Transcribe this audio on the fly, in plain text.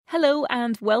Hello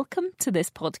and welcome to this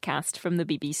podcast from the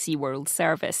BBC World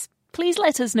Service. Please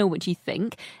let us know what you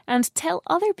think and tell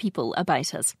other people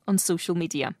about us on social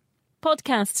media.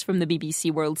 Podcasts from the BBC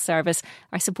World Service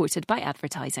are supported by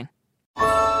advertising.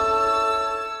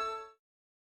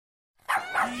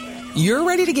 You're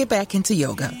ready to get back into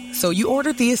yoga, so you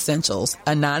ordered the essentials,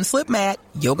 a non-slip mat,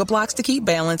 yoga blocks to keep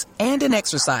balance, and an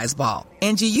exercise ball.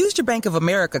 And you used your Bank of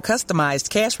America customized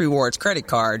cash rewards credit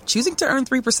card, choosing to earn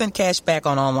 3% cash back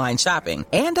on online shopping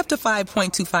and up to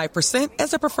 5.25%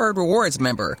 as a preferred rewards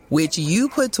member, which you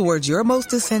put towards your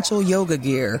most essential yoga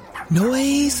gear,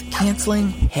 noise canceling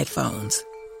headphones.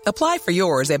 Apply for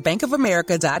yours at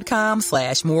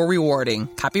bankofamerica.com/more rewarding.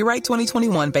 Copyright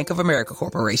 2021 Bank of America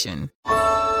Corporation.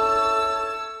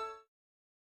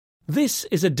 This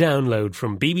is a download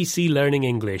from BBC Learning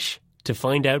English. To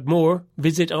find out more,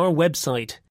 visit our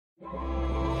website.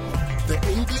 The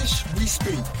English we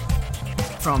speak.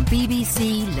 From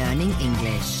BBC Learning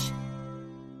English.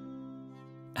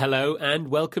 Hello and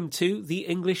welcome to The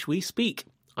English We Speak.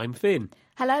 I'm Finn.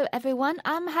 Hello everyone,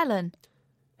 I'm Helen.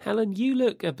 Helen, you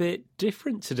look a bit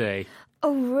different today.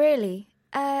 Oh really?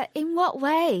 In what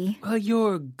way? Well,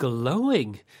 you're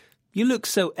glowing. You look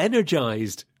so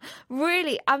energised.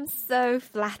 Really, I'm so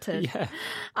flattered. Yeah.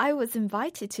 I was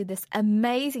invited to this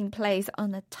amazing place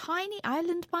on a tiny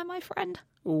island by my friend.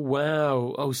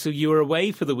 Wow. Oh, so you were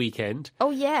away for the weekend?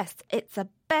 Oh yes, it's the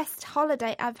best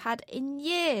holiday I've had in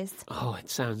years. Oh,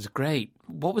 it sounds great.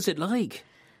 What was it like?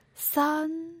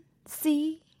 Sun,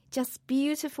 sea, just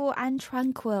beautiful and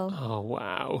tranquil. Oh,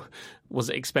 wow.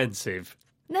 Was it expensive?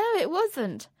 No, it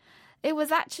wasn't. It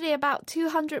was actually about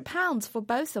 £200 for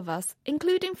both of us,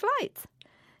 including flights.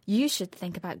 You should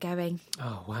think about going.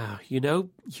 Oh, wow. You know,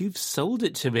 you've sold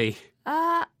it to me.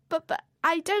 But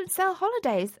I don't sell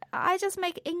holidays. I just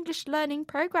make English learning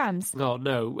programs. Oh,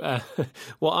 no.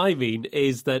 What I mean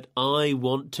is that I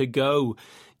want to go.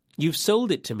 You've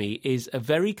sold it to me is a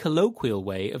very colloquial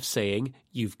way of saying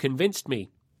you've convinced me.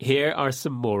 Here are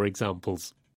some more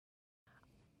examples.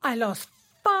 I lost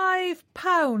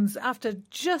 £5 after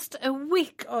just a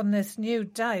week on this new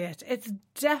diet. It's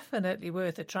definitely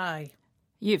worth a try.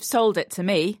 You've sold it to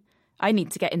me. I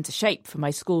need to get into shape for my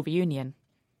school reunion.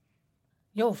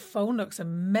 Your phone looks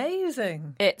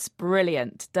amazing. It's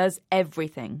brilliant. Does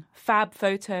everything. Fab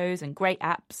photos and great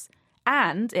apps.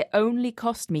 And it only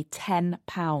cost me £10.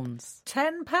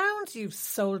 £10? You've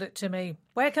sold it to me.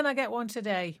 Where can I get one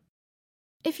today?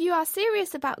 If you are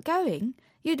serious about going,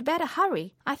 you'd better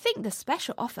hurry. I think the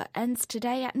special offer ends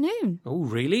today at noon. Oh,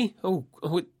 really? Oh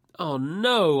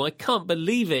no, I can't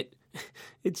believe it.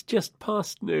 It's just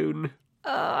past noon.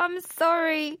 Oh, I'm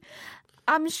sorry.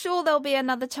 I'm sure there'll be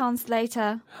another chance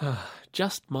later.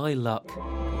 Just my luck.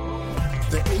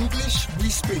 The English we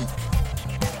speak.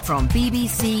 From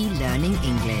BBC Learning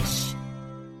English.